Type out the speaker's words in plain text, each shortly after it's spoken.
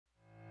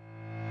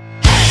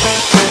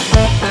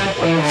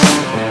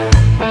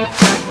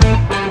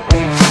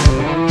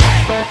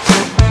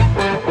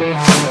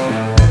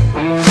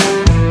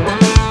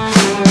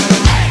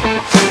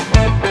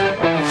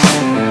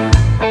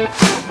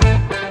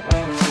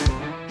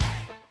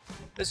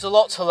There's a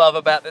lot to love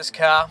about this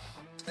car.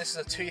 This is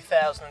a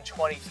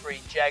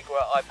 2023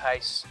 Jaguar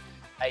I-PACE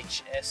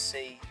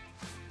HSC.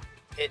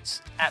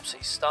 It's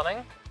absolutely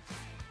stunning.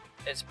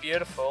 It's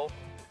beautiful.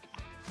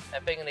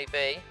 And being an EV,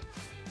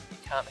 you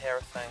can't hear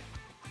a thing.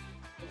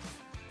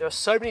 There are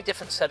so many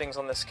different settings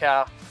on this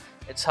car,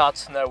 it's hard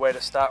to know where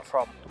to start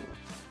from.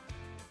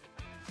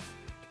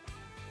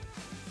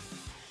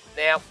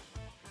 Now,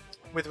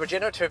 with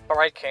regenerative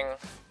braking,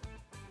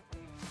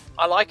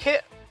 I like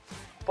it,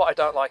 but I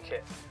don't like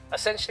it.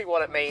 Essentially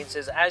what it means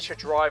is as you're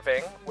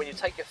driving, when you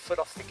take your foot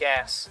off the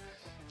gas,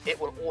 it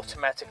will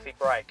automatically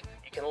brake.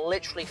 You can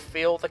literally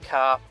feel the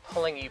car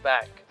pulling you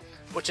back,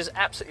 which is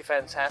absolutely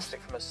fantastic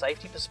from a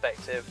safety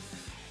perspective.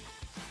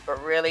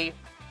 But really,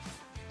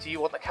 do you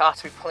want the car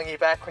to be pulling you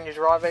back when you're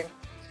driving?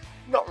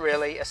 Not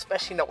really,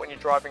 especially not when you're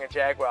driving a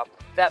Jaguar.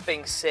 That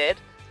being said,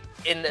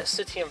 in the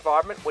city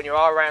environment, when you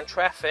are around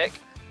traffic,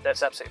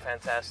 that's absolutely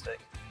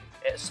fantastic.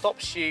 It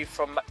stops you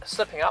from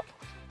slipping up,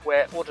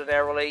 where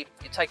ordinarily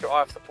you take your eye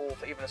off the ball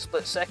for even a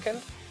split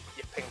second,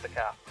 you ping the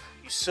car.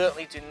 You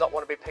certainly do not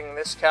want to be pinging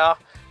this car,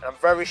 and I'm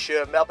very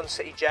sure Melbourne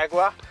City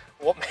Jaguar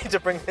want me to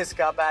bring this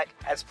car back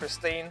as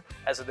pristine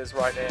as it is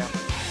right now.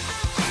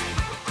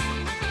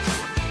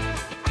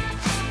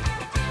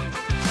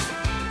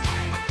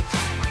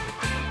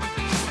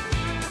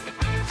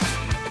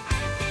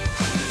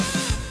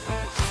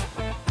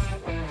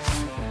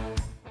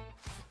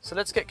 So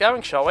let's get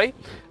going, shall we?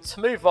 To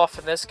move off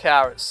in this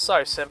car, it's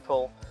so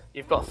simple.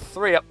 You've got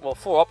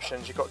four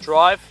options. You've got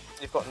drive,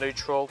 you've got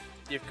neutral,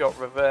 you've got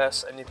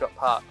reverse, and you've got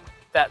park.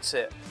 That's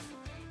it.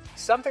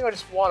 Something I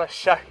just want to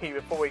show you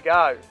before we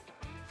go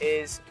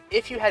is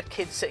if you had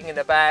kids sitting in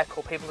the back,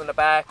 or people in the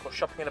back, or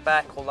shopping in the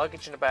back, or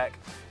luggage in the back,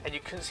 and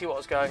you couldn't see what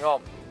was going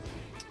on,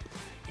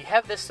 you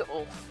have this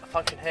little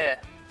function here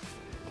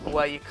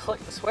where you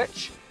click the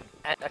switch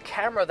and a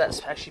camera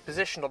that's actually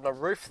positioned on the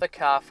roof of the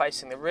car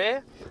facing the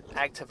rear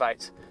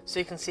activates, so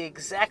you can see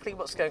exactly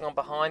what's going on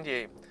behind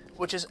you,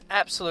 which is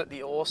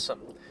absolutely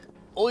awesome.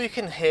 All you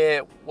can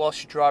hear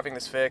whilst you're driving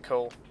this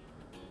vehicle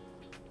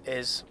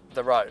is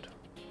the road.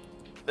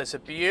 There's a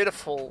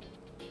beautiful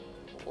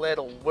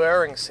little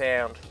whirring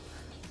sound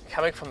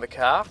coming from the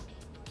car,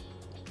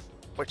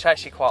 which I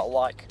actually quite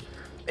like.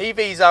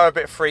 EVs are a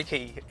bit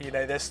freaky, you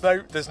know. There's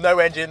no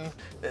engine,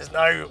 there's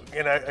no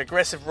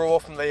aggressive roar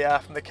from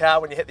the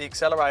car when you hit the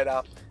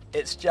accelerator.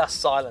 It's just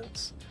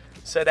silence.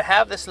 So to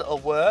have this little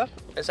whir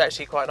is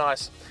actually quite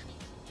nice.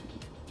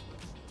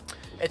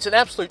 It's an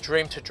absolute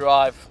dream to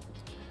drive.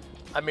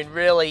 I mean,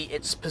 really,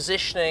 its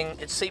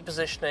seat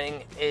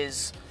positioning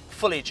is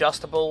fully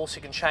adjustable, so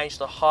you can change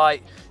the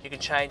height, you can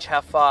change how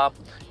far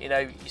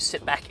you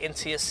sit back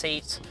into your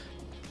seat.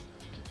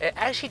 It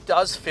actually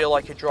does feel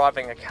like you're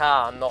driving a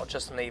car, not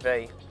just an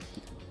EV,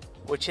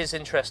 which is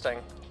interesting.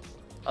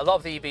 A lot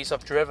of the EVs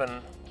I've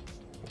driven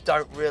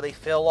don't really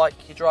feel like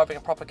you're driving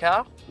a proper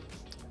car.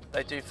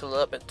 They do feel a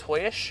little bit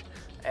toyish,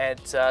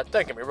 and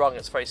don't get me wrong,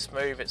 it's very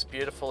smooth, it's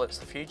beautiful, it's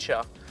the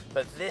future.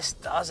 But this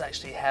does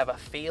actually have a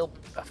feel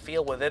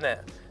within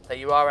it that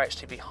you are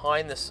actually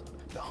behind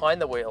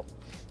the wheel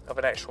of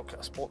an actual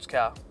sports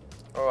car,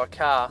 or a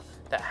car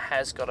that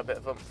has got a bit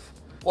of oomph.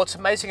 What's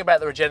amazing about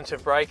the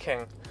regenerative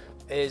braking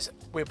is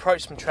we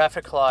approach some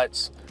traffic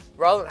lights,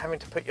 rather than having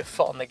to put your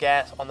foot on the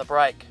gas, on the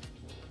brake,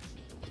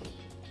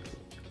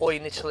 all you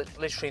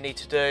literally need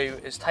to do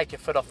is take your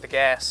foot off the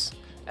gas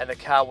and the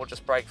car will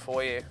just brake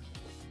for you.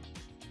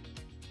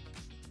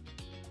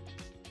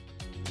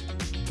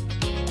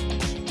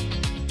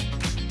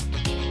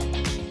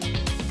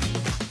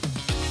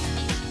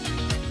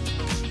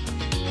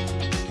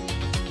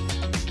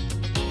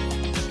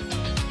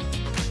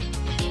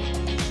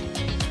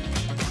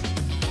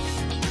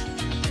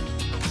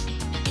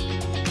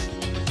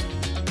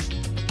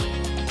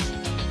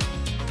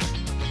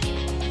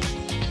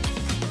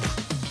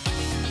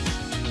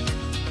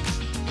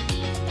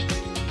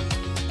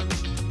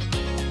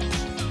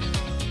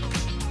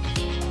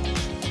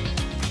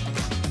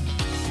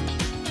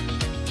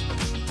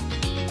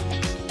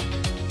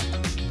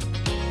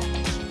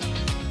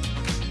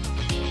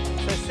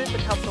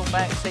 Super comfortable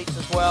back seats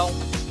as well.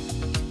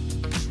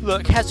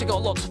 Look, has it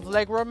got lots of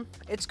leg room?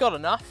 It's got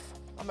enough.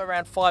 I'm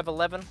around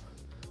 5'11",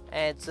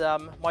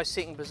 and my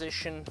seating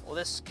position, or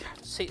this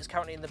seat is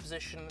currently in the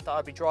position that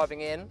I'd be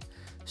driving in.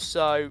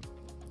 So,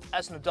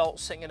 as an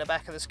adult sitting in the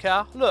back of this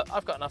car, look,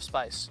 I've got enough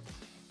space.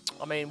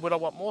 I mean, would I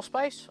want more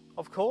space?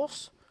 Of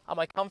course. Am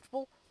I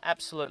comfortable?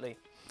 Absolutely.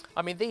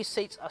 I mean, these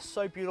seats are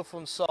so beautiful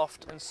and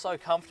soft and so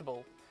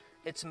comfortable.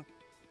 It's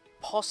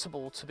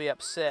impossible to be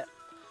upset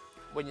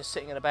when you're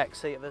sitting in the back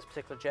seat of this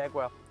particular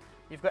Jaguar.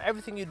 You've got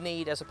everything you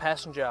need as a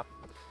passenger,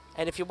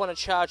 and if you want to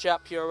charge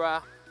up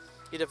your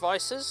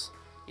devices,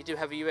 you do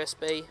have a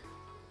USB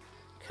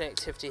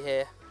connectivity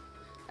here,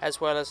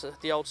 as well as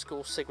the old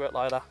school cigarette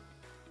lighter.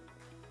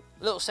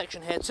 A little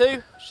section here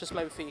too, it's just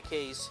maybe for your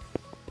keys.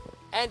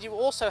 And you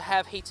also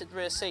have heated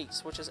rear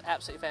seats, which is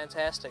absolutely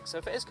fantastic. So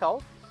if it is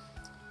cold,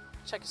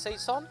 check your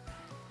seats on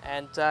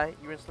and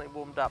you're instantly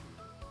warmed up.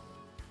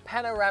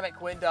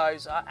 Panoramic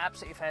windows are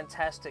absolutely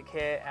fantastic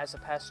here as a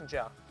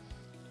passenger.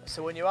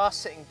 So when you are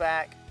sitting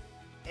back,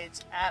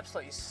 it's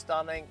absolutely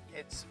stunning.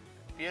 It's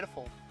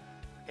beautiful.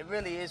 It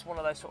really is one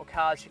of those sort of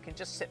cars you can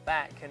just sit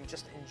back and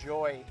just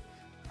enjoy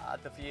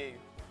the view.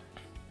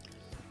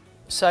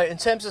 So in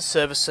terms of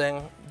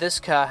servicing, this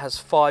car has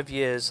 5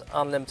 years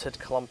unlimited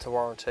kilometre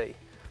warranty.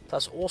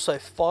 Plus also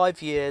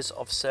 5 years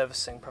of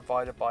servicing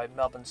provided by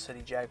Melbourne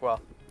City Jaguar.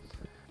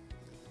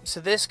 So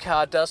this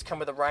car does come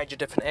with a range of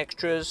different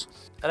extras: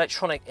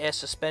 electronic air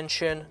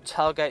suspension,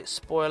 tailgate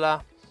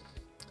spoiler,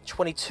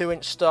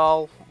 22-inch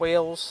style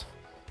wheels,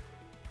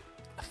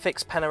 a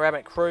fixed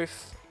panoramic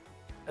roof,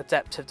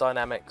 adaptive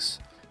dynamics.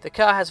 The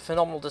car has a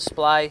phenomenal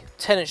display,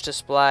 10-inch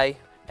display,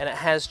 and it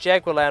has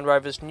Jaguar Land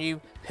Rover's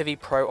new PIVI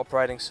Pro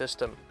operating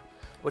system,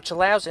 which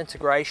allows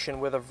integration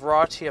with a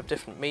variety of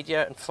different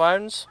media and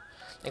phones,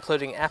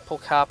 including Apple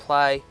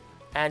CarPlay,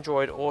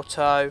 Android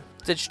Auto,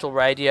 digital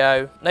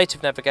radio,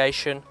 native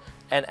navigation,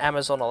 and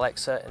Amazon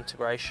Alexa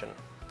integration.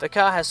 The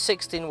car has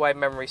 16-way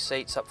memory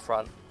seats up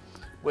front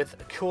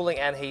with cooling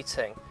and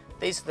heating.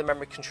 These are the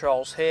memory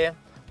controls here,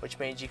 which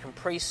means you can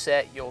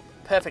preset your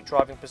perfect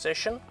driving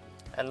position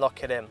and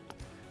lock it in,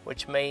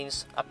 which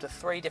means up to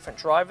 3 different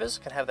drivers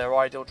can have their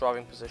ideal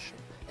driving position.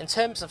 In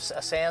terms of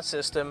a sound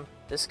system,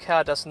 this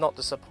car does not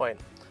disappoint.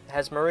 It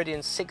has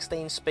Meridian's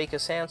 16-speaker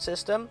sound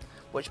system,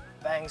 which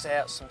bangs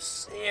out some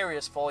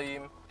serious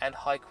volume and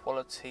high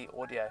quality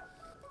audio.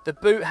 The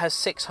boot has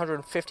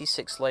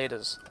 656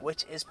 litres,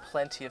 which is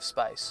plenty of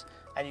space,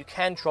 and you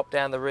can drop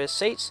down the rear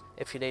seats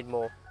if you need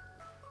more.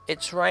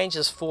 Its range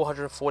is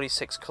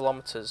 446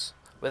 kilometres,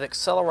 with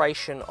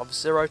acceleration of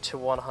 0 to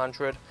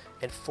 100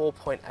 in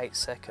 4.8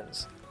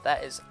 seconds.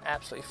 That is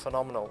absolutely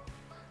phenomenal.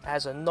 It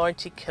has a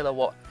 90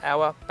 kilowatt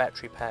hour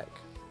battery pack.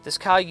 This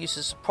car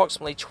uses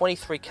approximately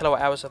 23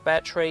 kilowatt hours of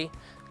battery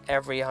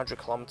every 100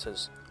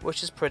 kilometers,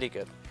 which is pretty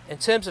good. In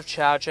terms of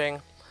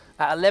charging,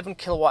 at 11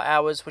 kilowatt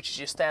hours, which is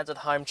your standard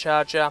home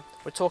charger,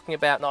 we're talking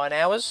about 9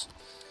 hours.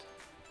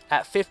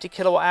 At 50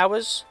 kilowatt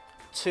hours,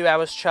 2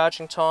 hours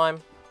charging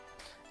time.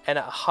 And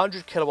at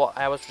 100 kilowatt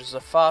hours, which is a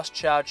fast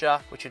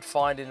charger, which you'd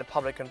find in a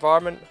public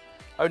environment,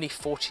 only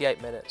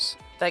 48 minutes.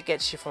 That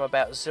gets you from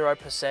about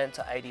 0%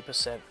 to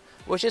 80%,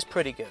 which is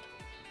pretty good.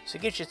 So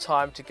it gives you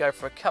time to go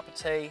for a cup of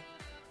tea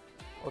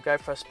or go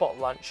for a spot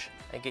lunch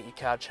and get your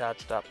car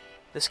charged up.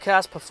 This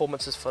car's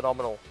performance is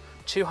phenomenal.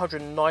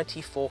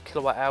 294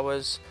 kilowatt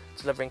hours,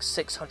 delivering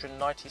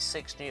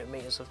 696 Newton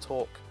meters of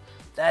torque.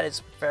 That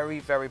is very,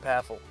 very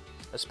powerful,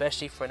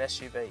 especially for an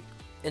SUV.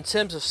 In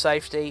terms of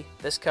safety,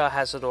 this car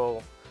has it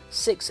all.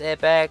 6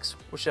 airbags,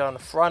 which are on the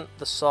front,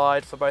 the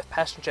side for both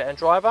passenger and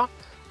driver,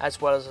 as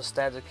well as a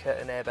standard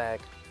curtain airbag.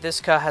 This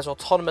car has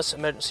autonomous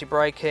emergency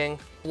braking,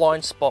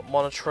 blind spot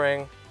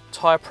monitoring,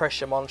 tyre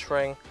pressure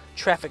monitoring,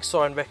 traffic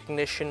sign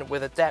recognition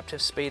with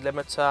adaptive speed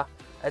limiter,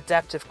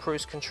 adaptive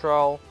cruise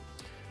control,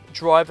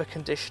 driver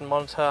condition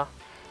monitor,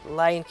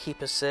 lane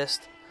keep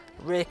assist,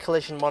 rear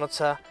collision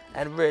monitor,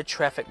 and rear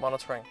traffic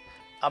monitoring.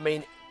 I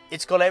mean,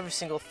 it's got every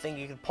single thing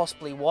you could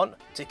possibly want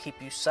to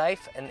keep you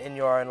safe and in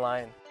your own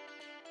lane.